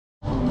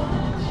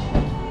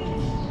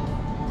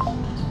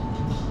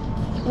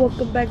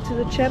Welcome back to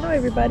the channel,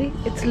 everybody.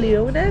 It's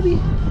Leo and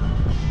Abby.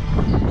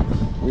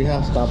 We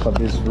have stopped at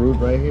this route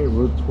right here,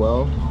 Route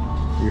 12,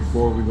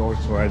 before we go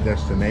to our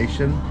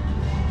destination.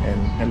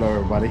 And hello,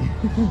 everybody.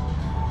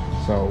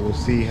 So we'll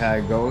see how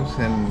it goes,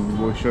 and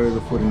we'll show you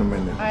the food in a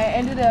minute. I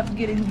ended up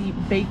getting the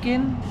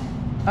bacon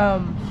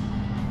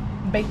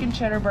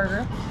cheddar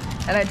burger,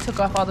 and I took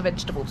off all the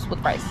vegetables with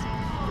rice.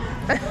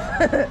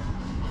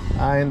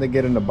 I ended up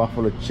getting the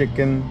buffalo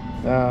chicken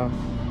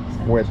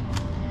with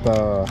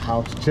the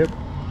house chip.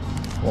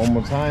 One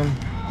more time.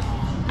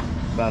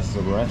 That's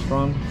the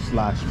restaurant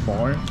slash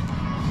bar.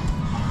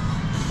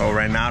 So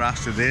right now,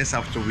 after this,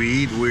 after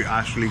we eat, we're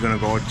actually gonna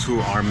go to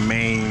our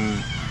main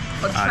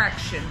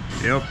attraction.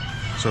 Yep.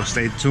 So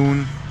stay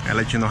tuned. I'll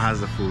let you know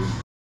how's the food.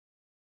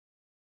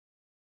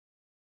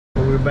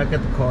 We're back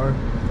at the car.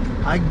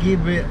 I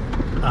give it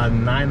a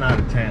 9 out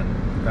of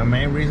 10. The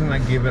main reason I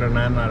give it a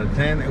 9 out of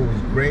 10, it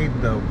was great.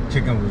 The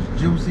chicken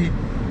was juicy.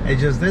 It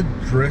just did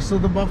drizzle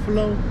the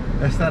buffalo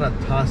instead of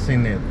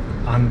tossing it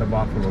on the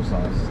buffalo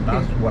sauce.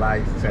 That's what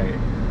I say.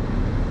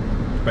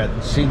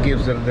 But she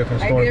gives it a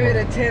different story. I give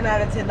it a 10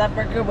 out of 10. That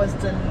burger was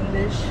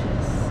delicious.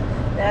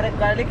 They had a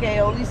garlic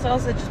aioli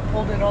sauce that just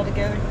pulled it all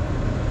together.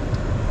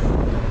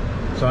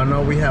 So I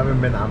know we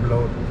haven't been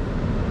upload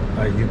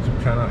a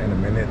YouTube channel in a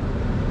minute,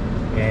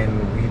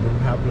 and we do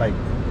have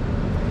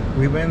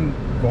we've been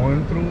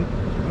going through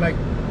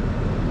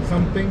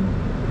something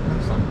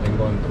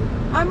going through.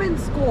 I'm in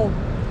school.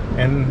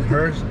 And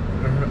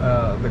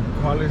the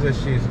college that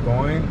she's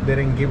going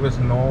didn't give us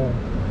no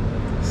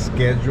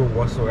schedule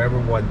whatsoever.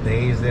 What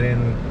days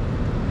didn't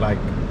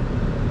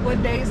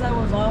what days I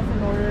was off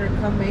in order to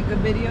come make a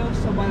video.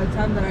 So by the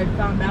time that I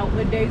found out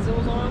what days it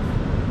was off,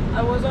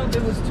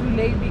 it was too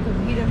late because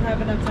he didn't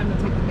have enough time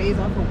to take the days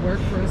off of work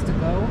for us to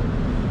go.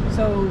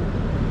 So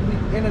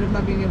we ended up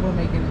not being able to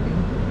make anything.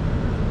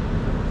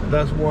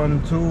 That's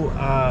one. Two,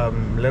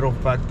 little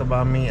fact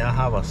about me, I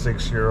have a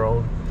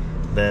 6-year-old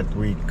that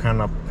we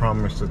kind of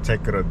promised to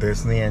take her to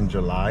Disney in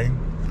July.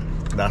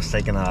 That's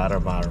taking a lot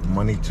of our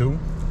money too,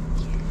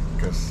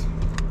 because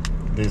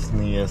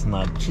Disney is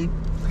not cheap.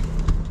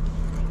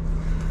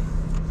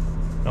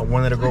 I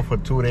wanted to go for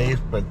 2 days,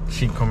 but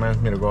she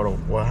convinced me to go to,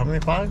 what, how many,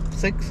 5,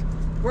 6?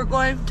 We're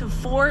going to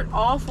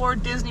all four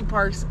Disney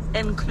parks,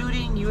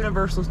 including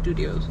Universal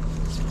Studios.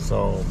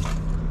 So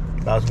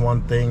that's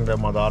one thing that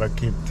my daughter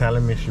keeps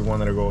telling me she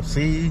wanted to go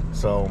see.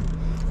 So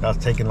that's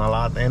taking a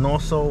lot. And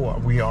also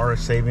we are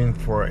saving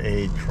for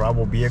a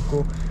travel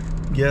vehicle.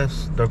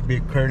 Yes, the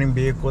current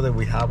vehicle that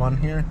we have on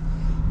here,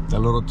 the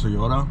little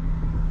Toyota,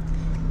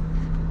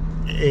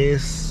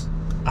 is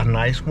a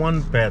nice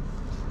one, but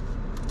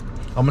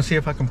I'm gonna see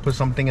if I can put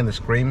something in the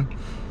screen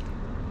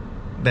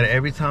that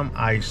every time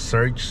I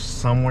search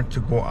somewhere to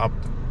go up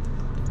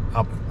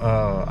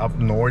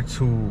north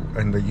to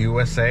in the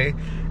USA,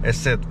 it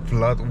said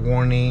flood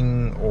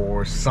warning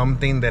or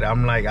something that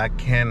I'm like, I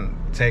can't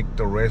take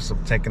the risk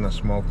of taking a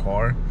small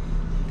car.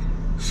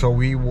 So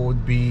we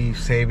would be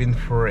saving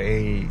for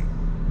a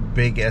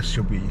big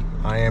SUV.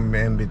 I am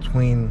in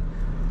between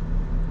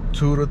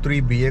 2 to 3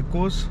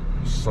 vehicles,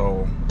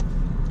 so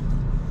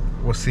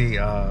we'll see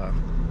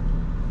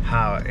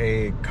how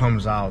it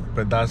comes out.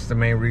 But that's the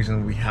main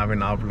reason we haven't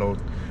upload.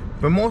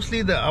 But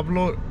mostly the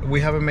upload, we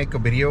haven't make a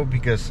video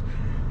because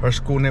our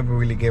school never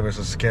really gave us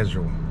a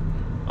schedule.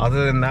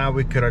 Other than that,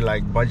 we could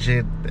have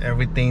budget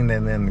everything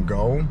and then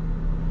go.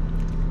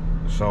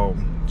 So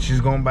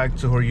she's going back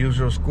to her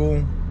usual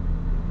school,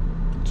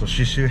 so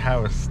she should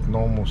have a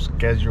normal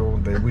schedule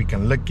that we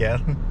can look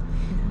at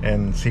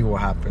and see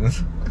what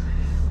happens.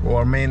 Well,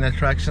 our main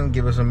attraction,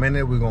 give us a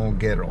minute, we're gonna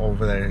get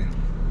over there.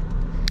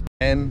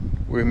 And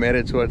we made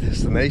it to our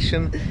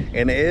destination,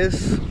 and it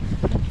is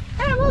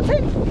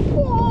Hamilton.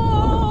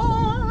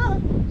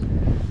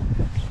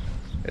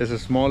 It's a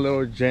small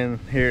little gym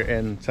here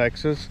in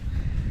Texas.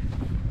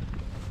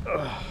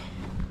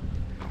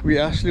 We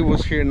actually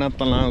was here not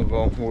that long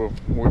ago.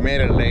 We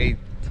made it late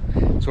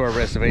to our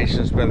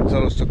reservations, but they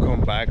told us to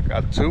come back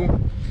at 2.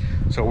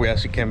 So we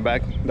actually came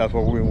back. That's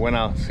what we went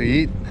out to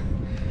eat.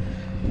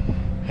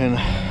 And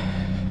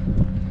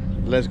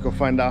let's go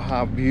find out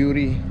how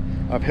beauty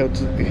of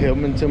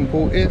Hamilton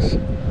Pool is.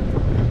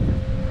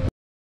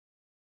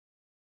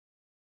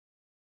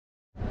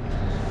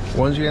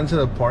 Once you enter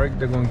the park,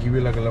 they're gonna give you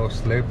a little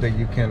slip that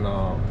you can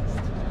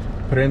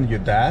put in your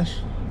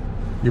dash.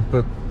 You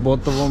put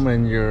both of them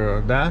in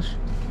your dash,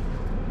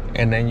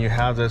 and then you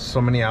have this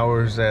so many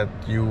hours that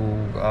you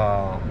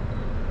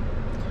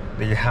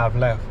have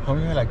left. How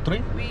many?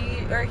 3?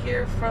 We are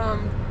here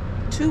from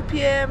 2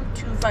 p.m.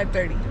 to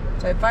 5:30.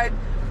 So at 5,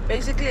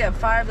 basically at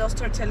 5, they'll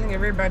start telling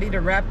everybody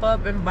to wrap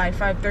up, and by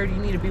 5:30,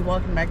 you need to be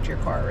walking back to your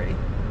car already.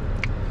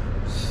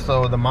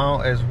 So the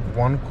mile is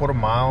 1/4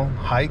 mile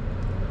hike.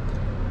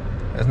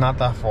 It's not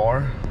that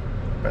far.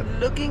 But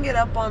looking it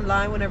up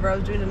online, whenever I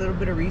was doing a little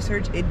bit of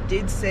research, it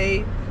did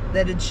say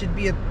that it should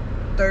be a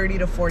 30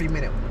 to 40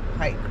 minute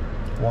hike.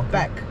 Walking?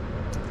 Back.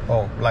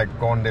 Oh,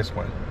 going this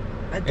way,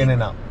 in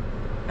and out.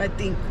 I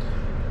think.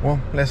 Well,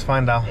 let's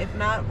find out. If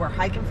not, we're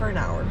hiking for an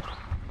hour.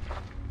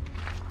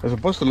 It's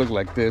supposed to look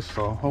like this,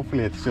 so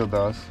hopefully it still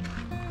does.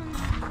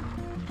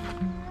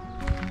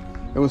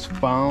 It was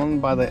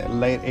found by the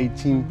late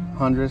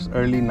 1800s,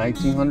 early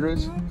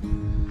 1900s.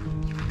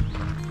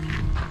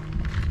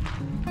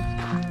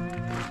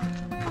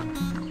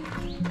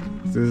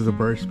 This is a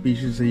bird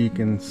species that you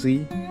can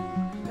see.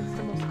 It's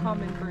the most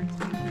common bird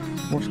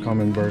species. Most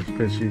common bird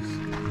species.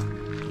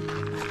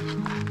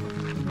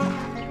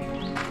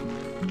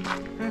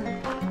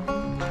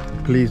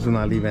 Please do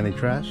not leave any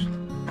trash.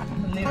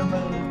 Little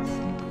bugs.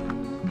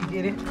 You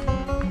get it?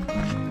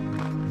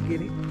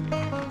 Get it?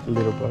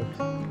 Little bugs.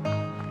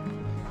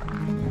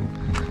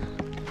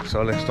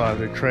 So let's start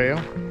the trail.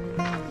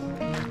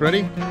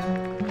 Ready?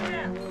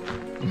 Yeah.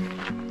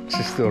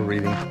 She's still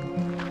reading.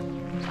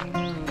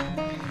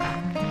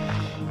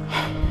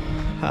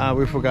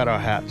 We forgot our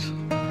hats.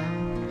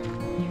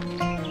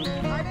 I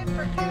didn't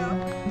forget them.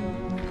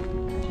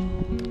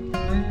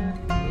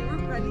 We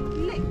were running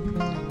late.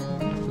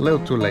 A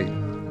little too late.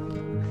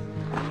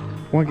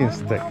 Walking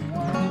stick.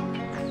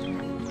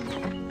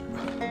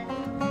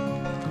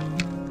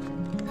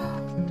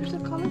 There's a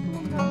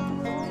colorful one.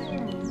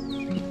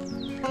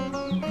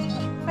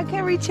 I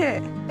can't reach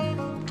it.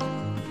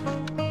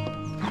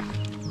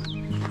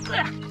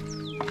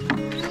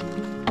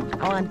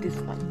 I want this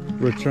one.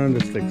 Return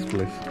the sticks,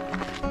 please.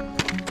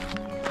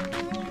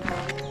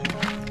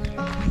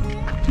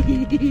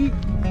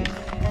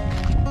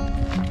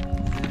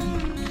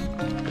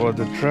 Well,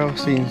 the trail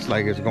seems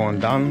like it's going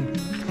down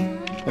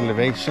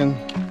elevation.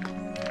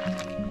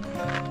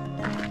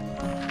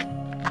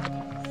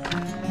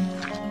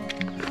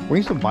 We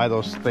used to buy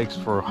those sticks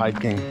for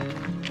hiking.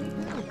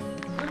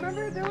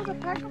 Remember, there was a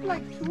pack of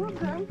like 2 of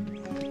them.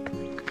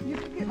 You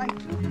could get like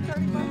 2 for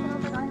 30 bucks, and I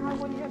was like, I have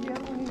one, you have the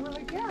other one. And you were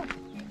like, yeah.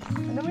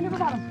 And then we never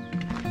bought them.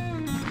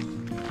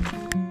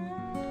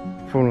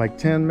 For like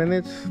 10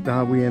 minutes,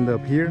 now we end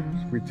up here.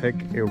 We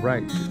take a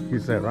right. You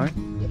said right?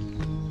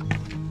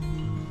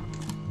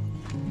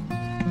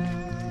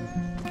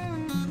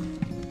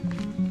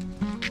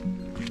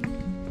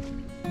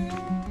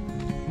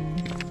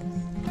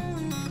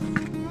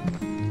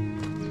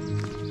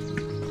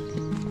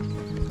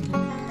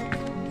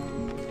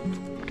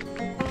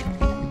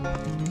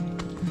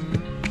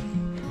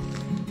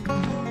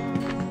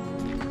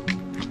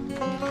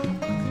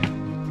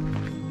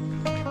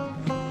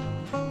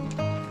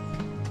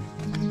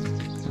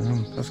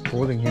 That's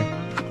cold in here.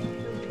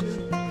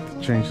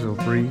 Change to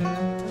 3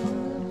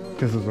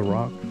 because of the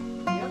rock.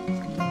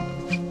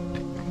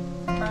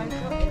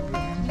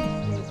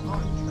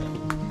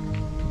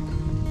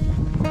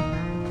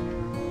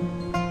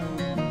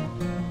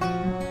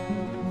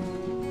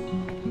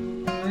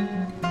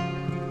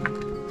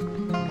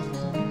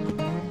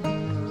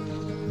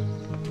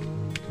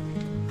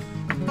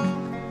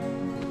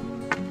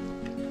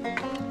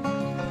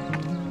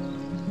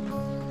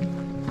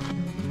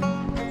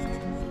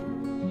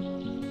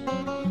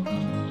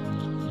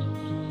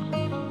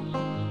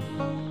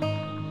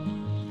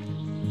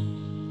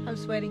 I'm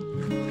sweating.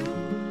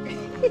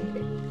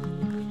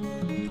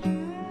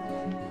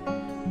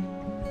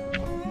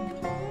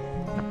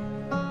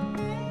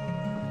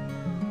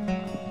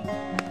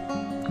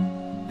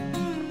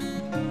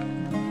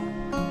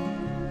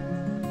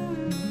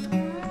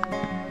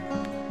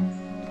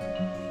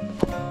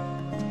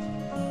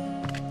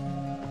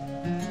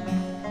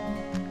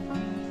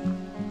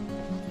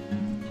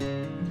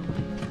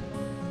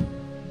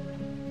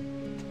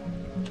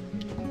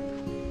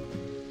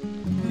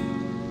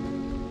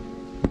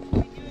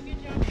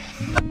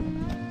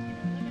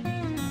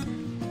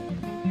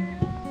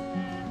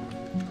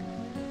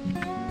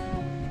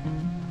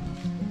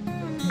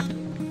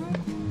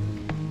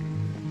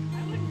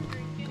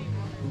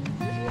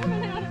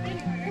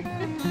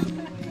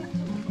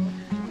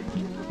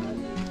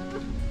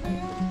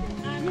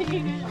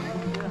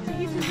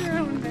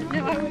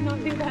 No, I would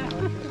not do that.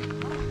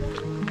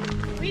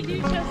 We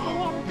do test the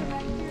water for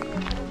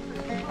bacteria.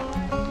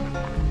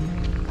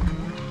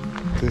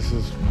 This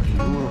is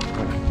beautiful.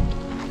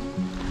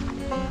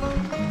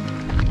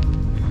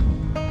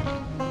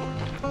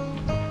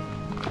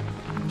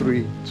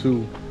 3,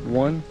 2,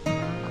 1.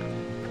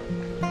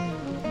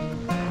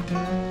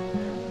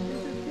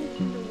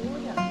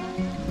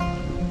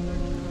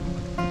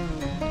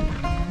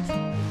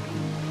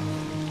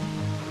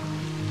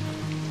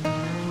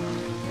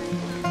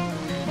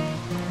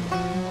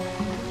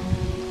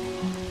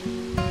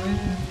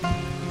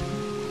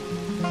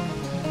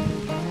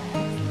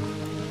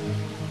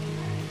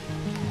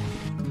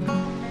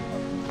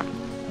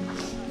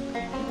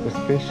 There's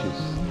fishes.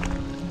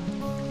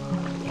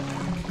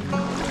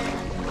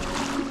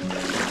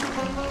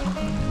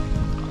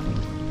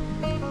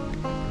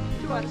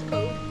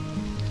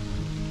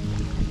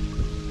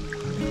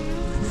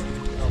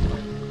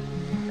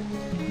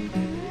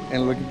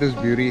 And look at this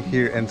beauty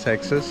here in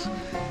Texas.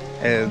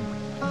 And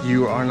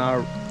you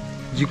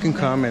can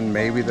come and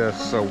maybe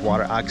there's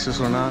water access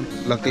or not.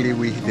 Luckily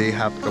they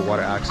have the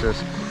water access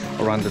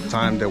around the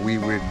time that we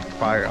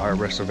require our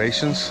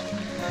reservations.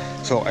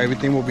 So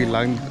everything will be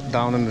linked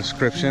down in the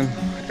description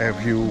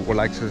if you would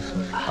like to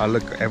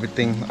look at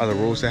everything, other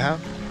rules they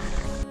have.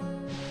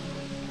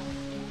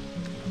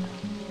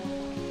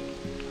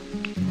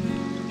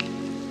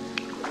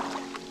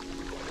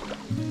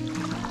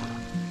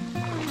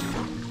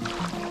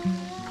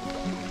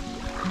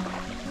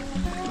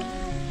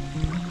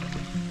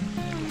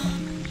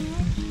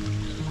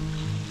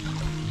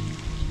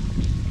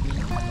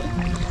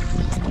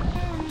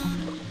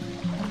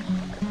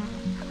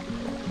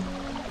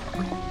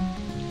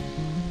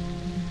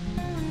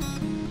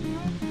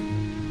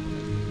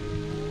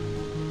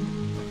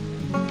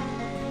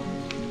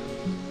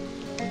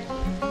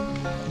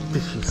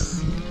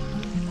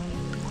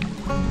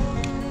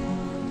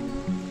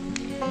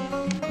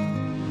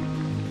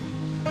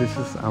 This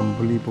is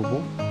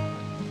unbelievable.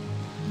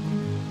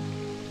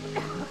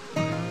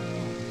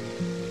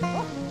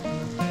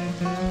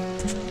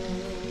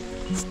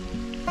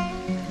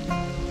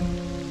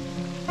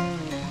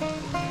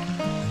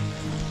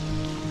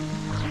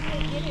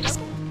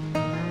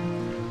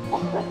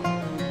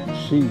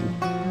 She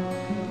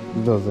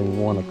doesn't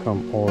want to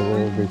come all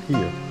over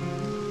here.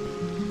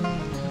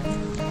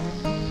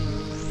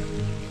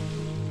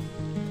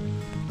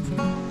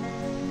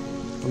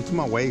 Come to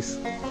my waist.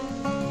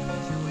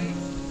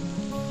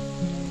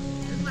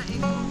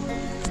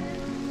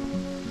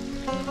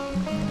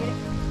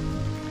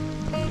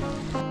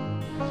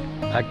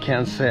 I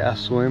can't say I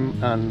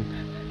swim in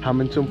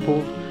Hamilton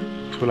pool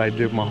till I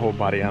dip my whole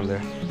body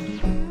under.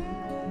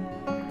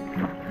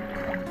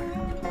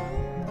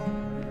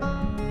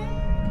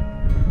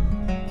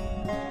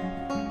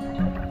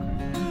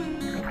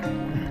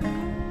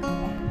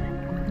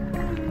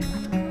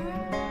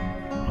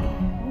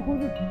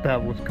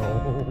 That was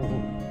cold,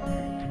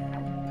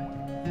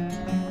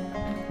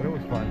 but it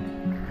was fun.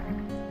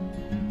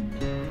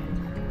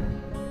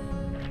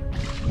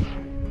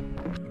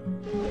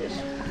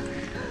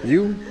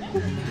 You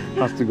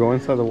have to go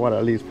inside the water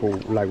at least for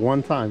like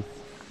one time.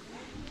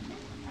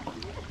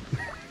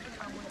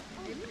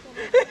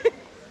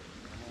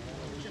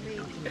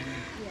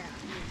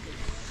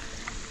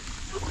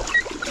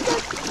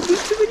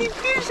 There's too many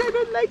fish. I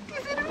don't like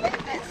this. I don't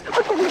like this.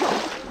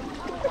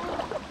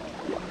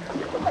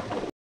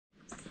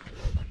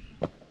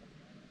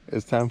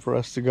 It's time for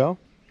us to go,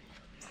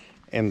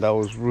 and that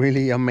was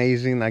really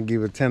amazing. I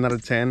give it 10 out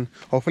of 10.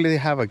 Hopefully they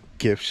have a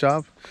gift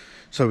shop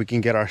so we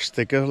can get our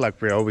stickers like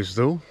we always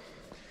do.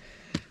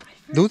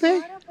 Do they?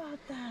 About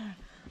that.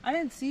 I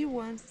didn't see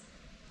one.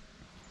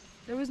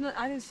 There was no.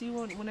 I didn't see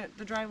one when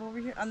the drive over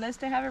here. Unless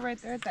they have it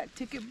right there at that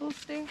ticket booth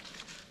thing,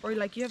 or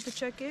like you have to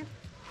check in.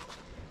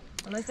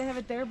 Unless they have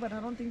it there, but I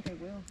don't think they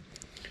will.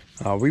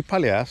 We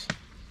probably asked,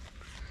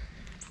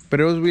 but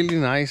it was really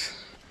nice.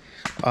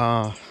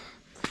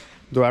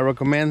 Do I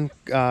recommend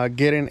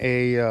getting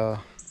a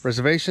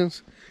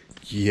reservations?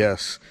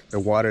 Yes. The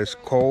water is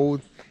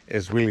cold.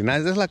 It's really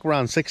nice. There's like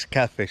around 6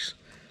 catfish.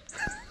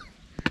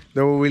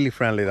 They were really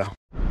friendly though.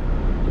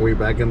 We're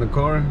back in the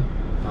car.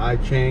 I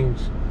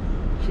changed.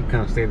 She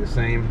kind of stayed the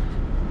same.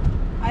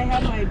 I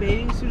have my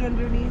bathing suit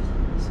underneath,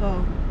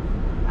 so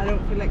I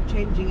don't feel like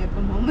changing at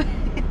the moment.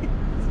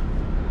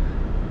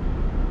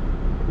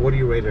 What do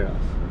you rate it as?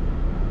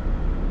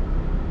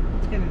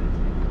 10 out of 10.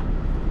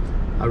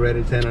 I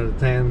rated 10 out of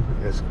 10.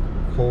 It's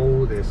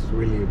cold. It's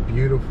really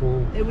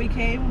beautiful. And we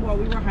came while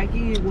we were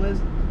hiking. It was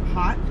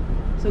hot,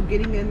 so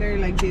getting in there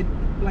like did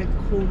like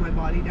cool my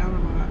body down a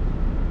lot.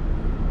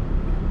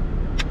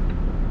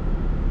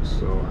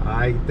 So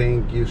I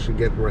think you should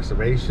get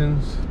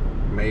reservations,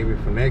 maybe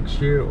for next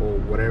year or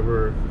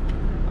whatever,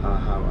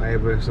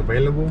 however it's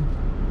available.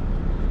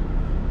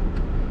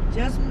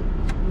 Just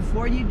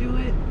before you do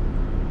it,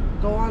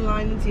 go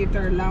online and see if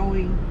they're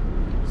allowing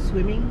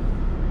swimming.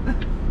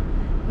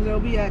 There'll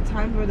be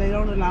times where they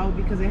don't allow it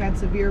because they had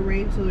severe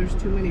rain, so there's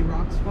too many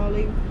rocks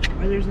falling,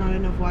 or there's not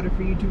enough water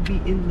for you to be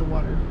in the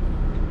water.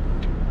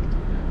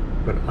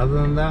 But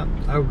other than that,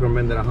 I would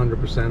recommend it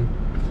 100%.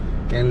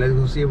 And let's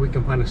go see if we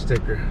can find a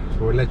sticker.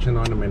 So we'll let you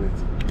know in a minute.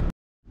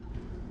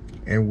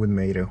 And we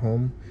made it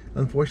home.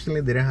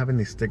 Unfortunately, they didn't have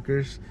any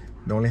stickers.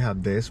 They only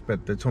have this,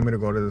 but they told me to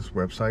go to this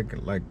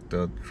website, like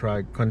the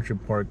Country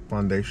Park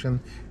Foundation,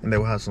 and they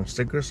will have some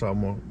stickers, so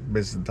I'm gonna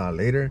visit that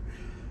later.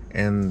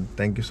 And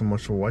thank you so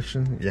much for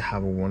watching. You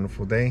have a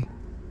wonderful day.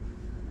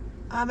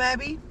 I'm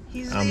Abby.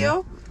 He's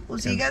Leo. We'll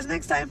see you guys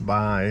next time.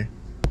 Bye.